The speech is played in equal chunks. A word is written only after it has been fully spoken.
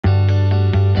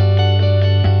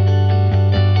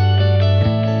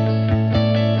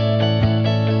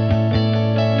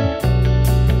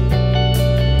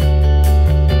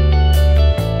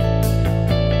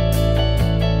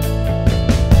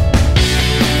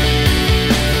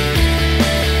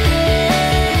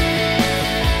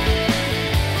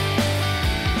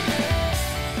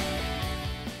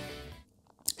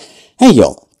Hey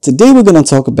y'all, today we're going to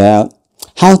talk about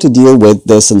how to deal with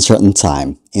this uncertain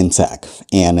time in tech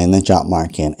and in the job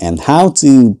market, and how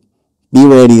to be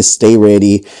ready, stay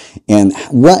ready, and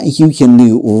what you can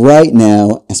do right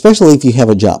now, especially if you have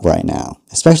a job right now,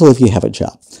 So,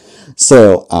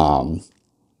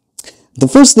 the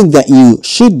first thing that you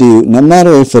should do, no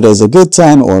matter if it is a good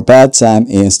time or a bad time,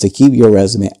 is to keep your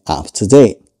resume up to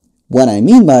date. What I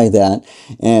mean by that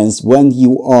is when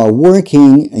you are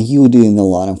working, you're doing a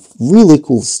lot of really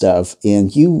cool stuff,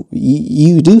 and you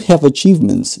do have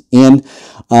achievements, and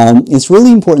it's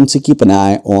really important to keep an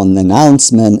eye on the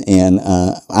announcement. And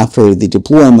after the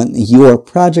deployment, your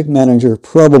project manager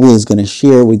probably is going to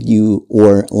share with you,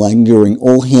 or like during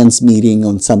all hands meeting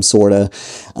on some sort of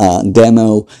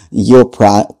demo, your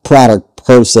product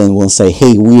person will say,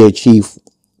 hey, we achieved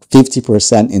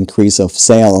 50% increase of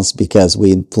sales because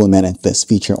we implemented this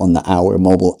feature on our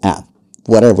mobile app,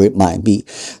 whatever it might be.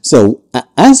 So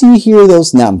as you hear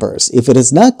those numbers, if it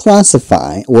is not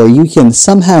classified, or you can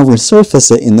somehow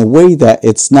resurface it in a way that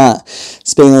it's not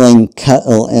spelling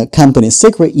company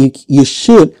secret, you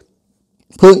should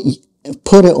put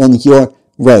it on your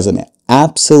resume.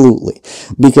 Absolutely.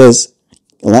 Because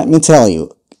let me tell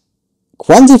you,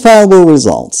 quantifiable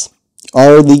results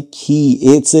are the key.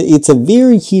 It's a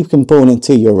very key component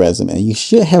to your resume. You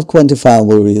should have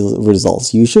quantifiable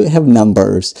results. You should have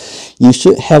numbers. You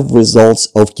should have results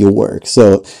of your work.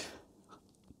 So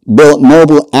build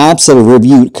mobile apps that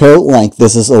reviewed code, like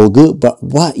this is all good, but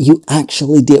what you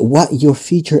actually did, what your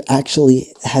feature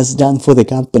actually has done for the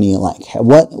company, like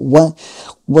what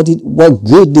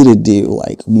good did it do?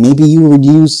 Like maybe you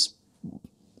reduce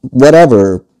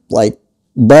whatever, like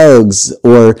bugs,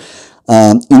 or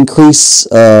increase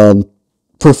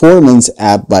performance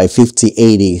app by 50,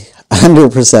 80,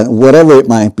 100%, whatever it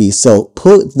might be. So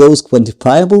put those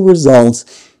quantifiable results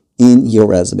in your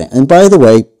resume. And by the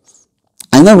way,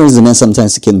 I know resume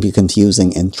sometimes can be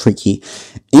confusing and tricky.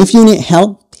 If you need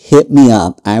help, hit me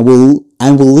up. I will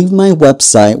leave my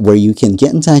website where you can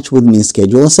get in touch with me,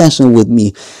 schedule a session with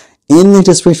me, in the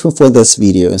description for this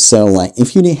video. So like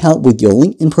if you need help with your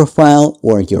LinkedIn profile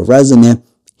or your resume,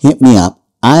 hit me up.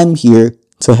 I'm here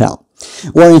to help.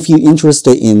 Or if you're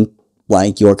interested in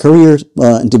like your career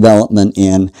development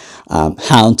and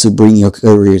how to bring your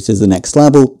career to the next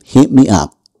level, hit me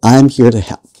up. I'm here to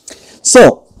help.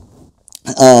 So,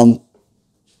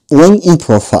 LinkedIn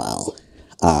profile,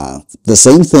 the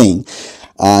same thing.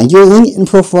 Your LinkedIn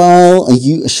profile,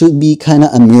 you should be kind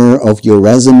of a mirror of your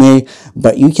resume,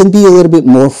 but you can be a little bit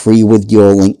more free with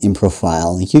your LinkedIn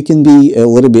profile. You can be a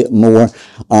little bit more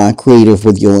creative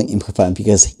with your LinkedIn profile,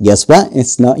 because guess what?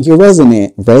 It's not your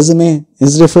resume. Resume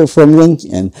is different from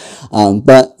LinkedIn,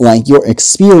 but like your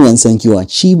experience and your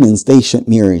achievements, they should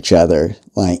mirror each other,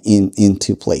 like in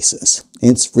two places.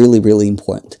 It's really, really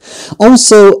important.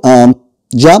 Also,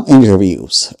 job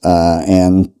interviews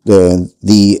and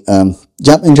the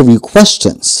job interview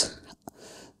questions.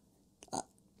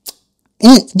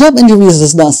 And job interviews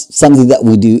is not something that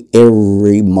we do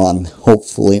every month,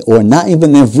 hopefully, or not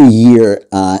even every year.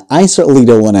 I certainly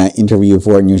don't want to interview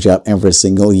for a new job every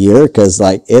single year, because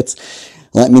like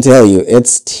let me tell you,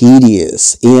 it's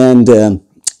tedious. And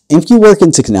if you work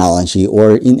in technology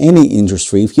or in any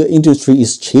industry, if your industry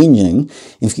is changing,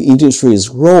 if your industry is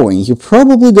growing, you're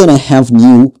probably going to have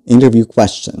new interview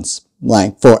questions.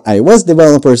 Like for iOS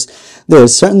developers, there are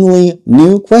certainly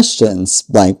new questions,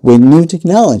 like with new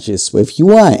technologies, with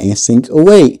UI, async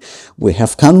await. We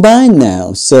have combined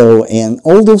now. So, and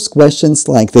all those questions,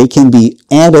 like they can be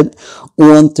added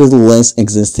onto the list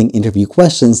existing interview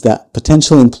questions that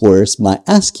potential employers might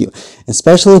ask you,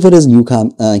 especially if it is a new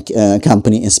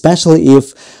company, especially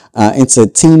if it's a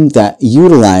team that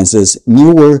utilizes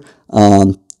newer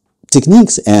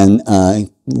techniques and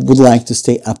would like to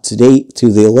stay up to date to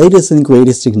the latest and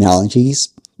greatest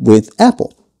technologies with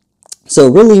Apple. So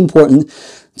really important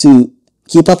to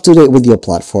keep up to date with your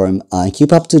platform,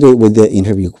 keep up to date with the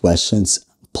interview questions,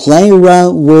 play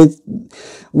around with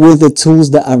the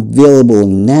tools that are available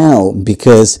now,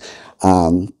 because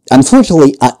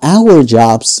unfortunately at our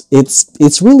jobs,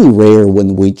 it's really rare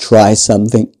when we try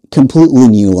something completely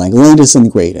new, like latest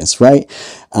and greatest, right?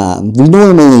 We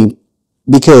normally,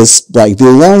 because like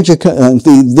the larger,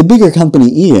 the bigger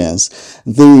company is,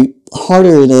 the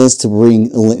harder it is to bring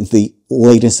the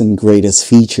latest and greatest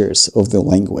features of the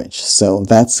language. So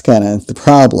that's kind of the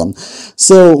problem.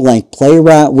 So like play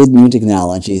around with new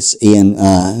technologies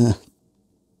and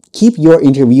keep your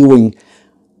interviewing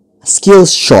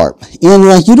skills sharp. And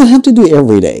like you don't have to do it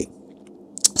every day.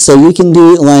 So you can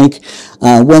do it like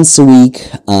once a week,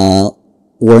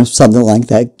 or something like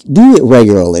that, do it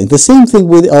regularly. The same thing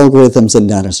with algorithms and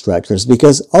data structures,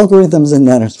 because algorithms and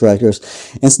data structures,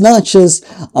 it's not just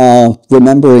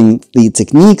remembering the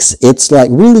techniques, it's like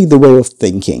really the way of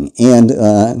thinking. And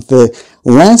the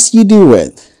less you do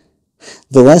it,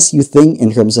 the less you think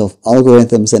in terms of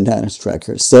algorithms and data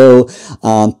structures. So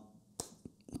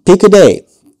pick a day,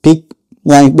 pick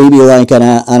like maybe like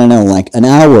I don't know, like an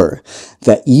hour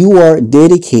that you are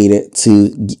dedicated to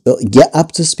get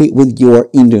up to speed with your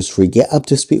industry, get up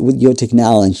to speed with your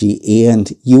technology,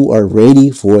 and you are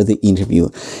ready for the interview.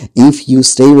 If you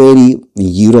stay ready,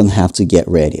 you don't have to get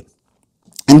ready.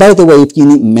 And by the way, if you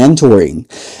need mentoring,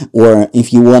 or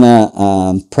if you want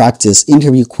to practice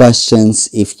interview questions,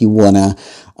 if you want to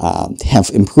have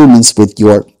improvements with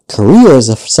your career as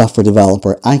a software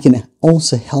developer, I can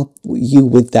also help you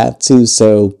with that too.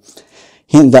 So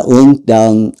hit that link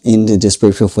down in the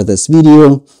description for this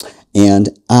video, and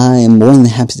I am more than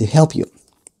happy to help you.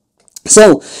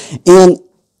 So, and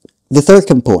the third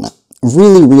component,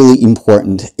 really, really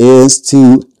important, is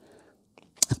to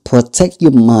protect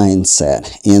your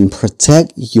mindset and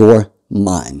protect your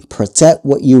mind. Protect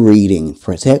what you're reading,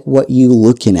 protect what you're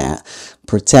looking at,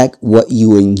 protect what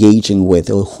you're engaging with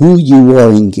or who you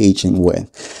are engaging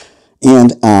with.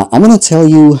 And I'm going to tell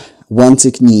you one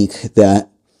technique that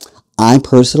I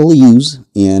personally use,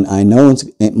 and I know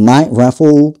it might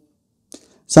ruffle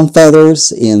some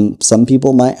feathers and some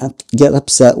people might get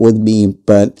upset with me,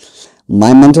 but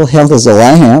my mental health is all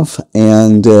I have,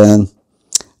 and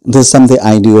this is something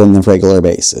I do on a regular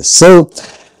basis. So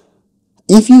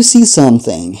if you see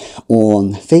something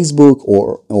on Facebook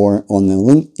or on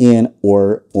LinkedIn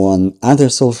or on other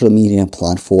social media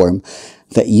platform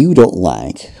that you don't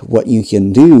like, what you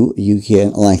can do, you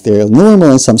can, like, there are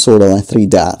normally some sort of like 3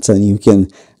 dots, and you can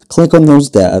click on those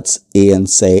dots and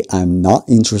say, I'm not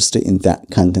interested in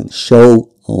that content, show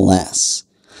less.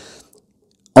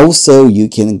 Also, you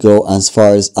can go as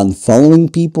far as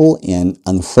unfollowing people and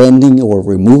unfriending or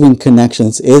removing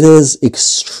connections. It is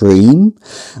extreme,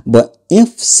 but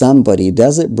if somebody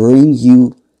doesn't bring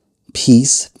you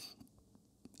peace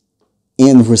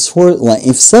and like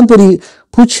if somebody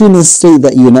puts you in a state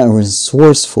that you're not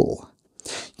resourceful,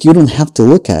 you don't have to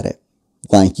look at it.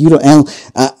 Like you don't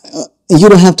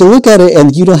have to look at it,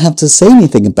 and you don't have to say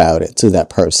anything about it to that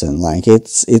person. Like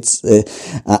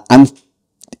I'm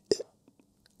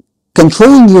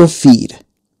controlling your feed.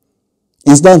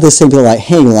 It's not the same thing like,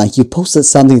 hey, like you posted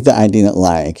something that I didn't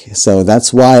like, so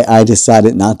that's why I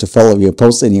decided not to follow your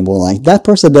post anymore. Like that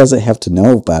person doesn't have to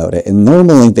know about it, and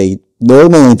normally they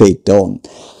don't.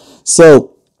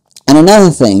 So, and another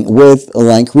thing with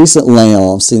like recent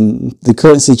layoffs in the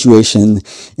current situation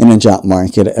in the job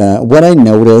market, what I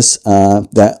noticed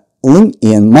that my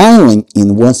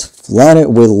LinkedIn was flooded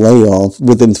with layoffs,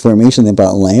 with information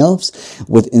about layoffs,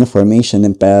 with information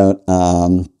about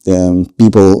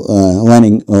people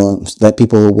that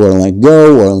people were let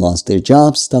go or lost their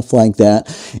jobs, stuff like that.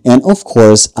 And of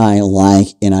course, I like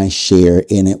and I share,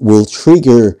 and it will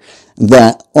trigger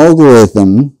that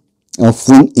algorithm of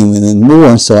LinkedIn even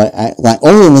more. So I like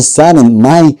all of a sudden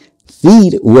my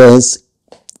feed was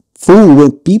full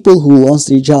with people who lost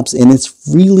their jobs, and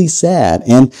it's really sad.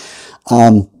 And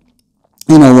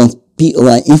you know, when people,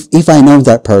 like if I know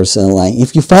that person, like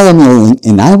if you follow me on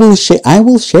LinkedIn, I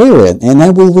will share it, and I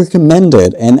will recommend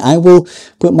it, and I will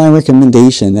put my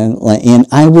recommendation, and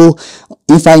I will,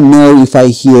 if I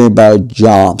hear about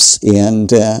jobs and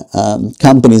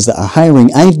companies that are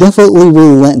hiring, I definitely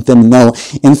will let them know.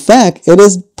 In fact, it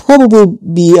is probably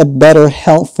be a better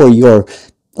help for your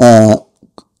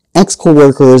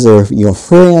ex-coworkers or your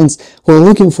friends who are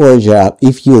looking for a job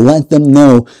if you let them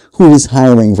know who is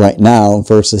hiring right now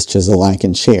versus just a like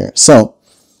and share. So,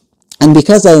 and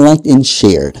because I liked and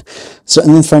shared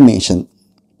certain information,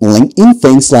 LinkedIn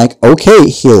thinks like, okay,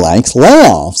 he likes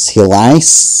layoffs. He likes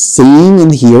seeing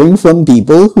and hearing from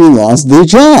people who lost their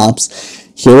jobs.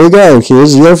 Here we go.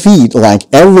 Here's your feed. Like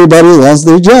everybody lost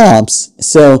their jobs.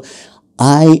 So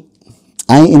I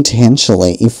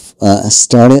intentionally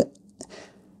started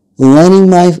letting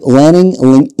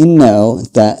LinkedIn know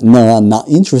that no, I'm not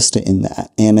interested in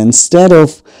that. And instead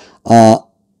of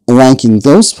liking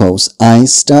those posts, I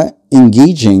start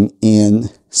engaging in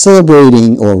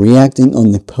celebrating or reacting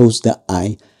on the posts that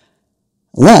I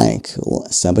like.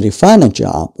 Somebody found a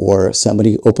job, or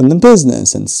somebody opened a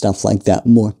business and stuff like that.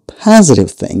 More positive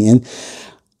thing. And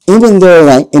even though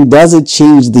like it doesn't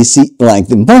change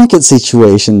the market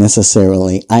situation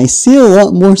necessarily, I see a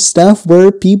lot more stuff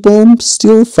where people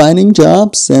still finding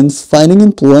jobs and finding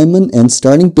employment and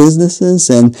starting businesses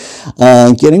and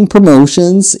getting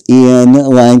promotions and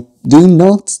like doing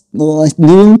not like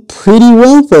doing pretty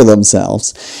well for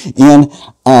themselves. And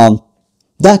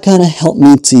that kind of helped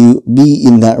me to be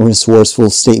in that resourceful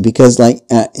state, because like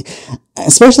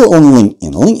especially on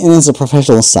LinkedIn. LinkedIn is a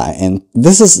professional site, and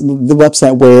this is the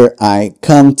website where I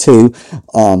come to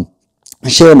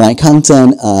share my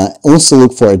content, also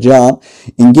look for a job,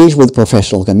 engage with the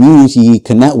professional community,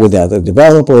 connect with other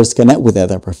developers, connect with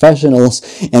other professionals.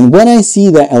 And when I see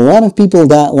that a lot of people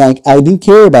that like I do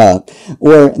care about,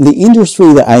 or the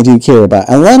industry that I do care about,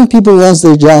 a lot of people lost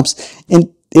their jobs,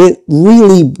 and it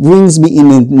really brings me in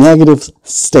a negative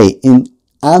state, in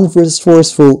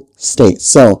unresourceful state.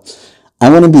 So I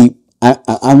want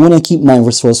to keep my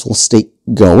resourceful state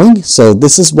going. So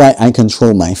this is why I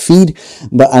control my feed.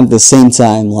 But at the same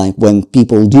time, like when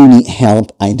people do need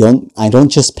help, I don't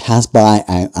just pass by.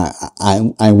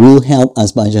 I will help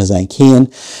as much as I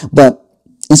can. But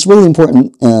it's really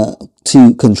important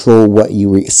to control what you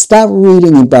read. Stop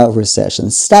reading about recession.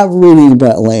 Stop reading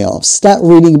about layoffs. Stop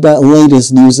reading about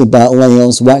latest news about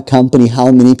layoffs, what company,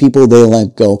 how many people they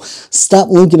let go. Stop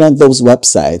looking at those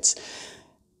websites.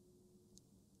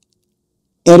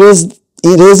 It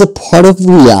is a part of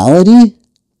reality,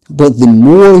 but the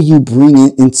more you bring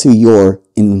it into your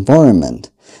environment,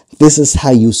 this is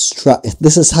how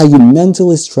you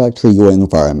mentally structure your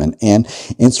environment. And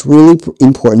it's really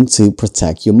important to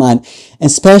protect your mind,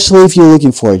 especially if you're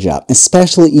looking for a job,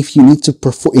 especially if you need to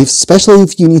perform, especially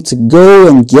if you need to go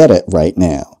and get it right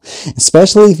now,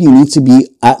 especially if you need to be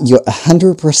at your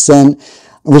 100%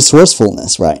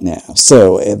 resourcefulness right now.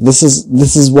 So this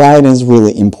is why it is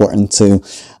really important to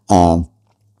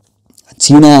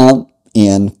tune out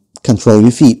and control your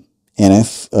feet. And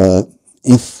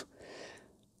if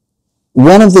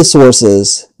one of the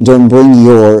sources don't bring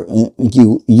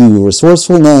you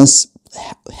resourcefulness,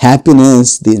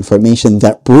 happiness, the information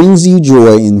that brings you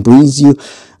joy and brings you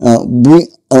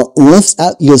lifts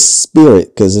out your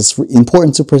spirit, because it's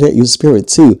important to protect your spirit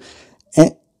too.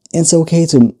 And it's okay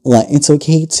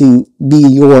to be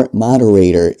your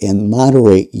moderator and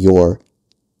moderate your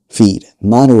feed,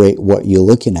 moderate what you're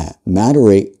looking at,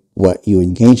 moderate what you're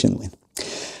engaging with.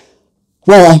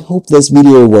 Well, I hope this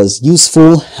video was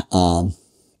useful.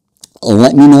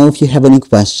 Let me know if you have any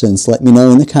questions. Let me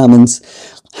know in the comments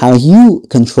how you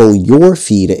control your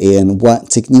feed and what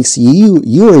techniques you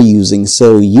are using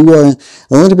so you are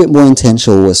a little bit more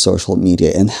intentional with social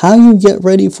media, and how you get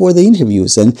ready for the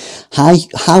interviews, and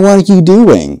how are you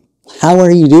doing? How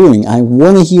are you doing? I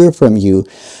want to hear from you.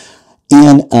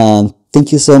 And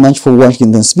thank you so much for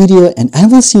watching this video, and I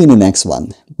will see you in the next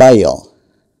one. Bye, y'all.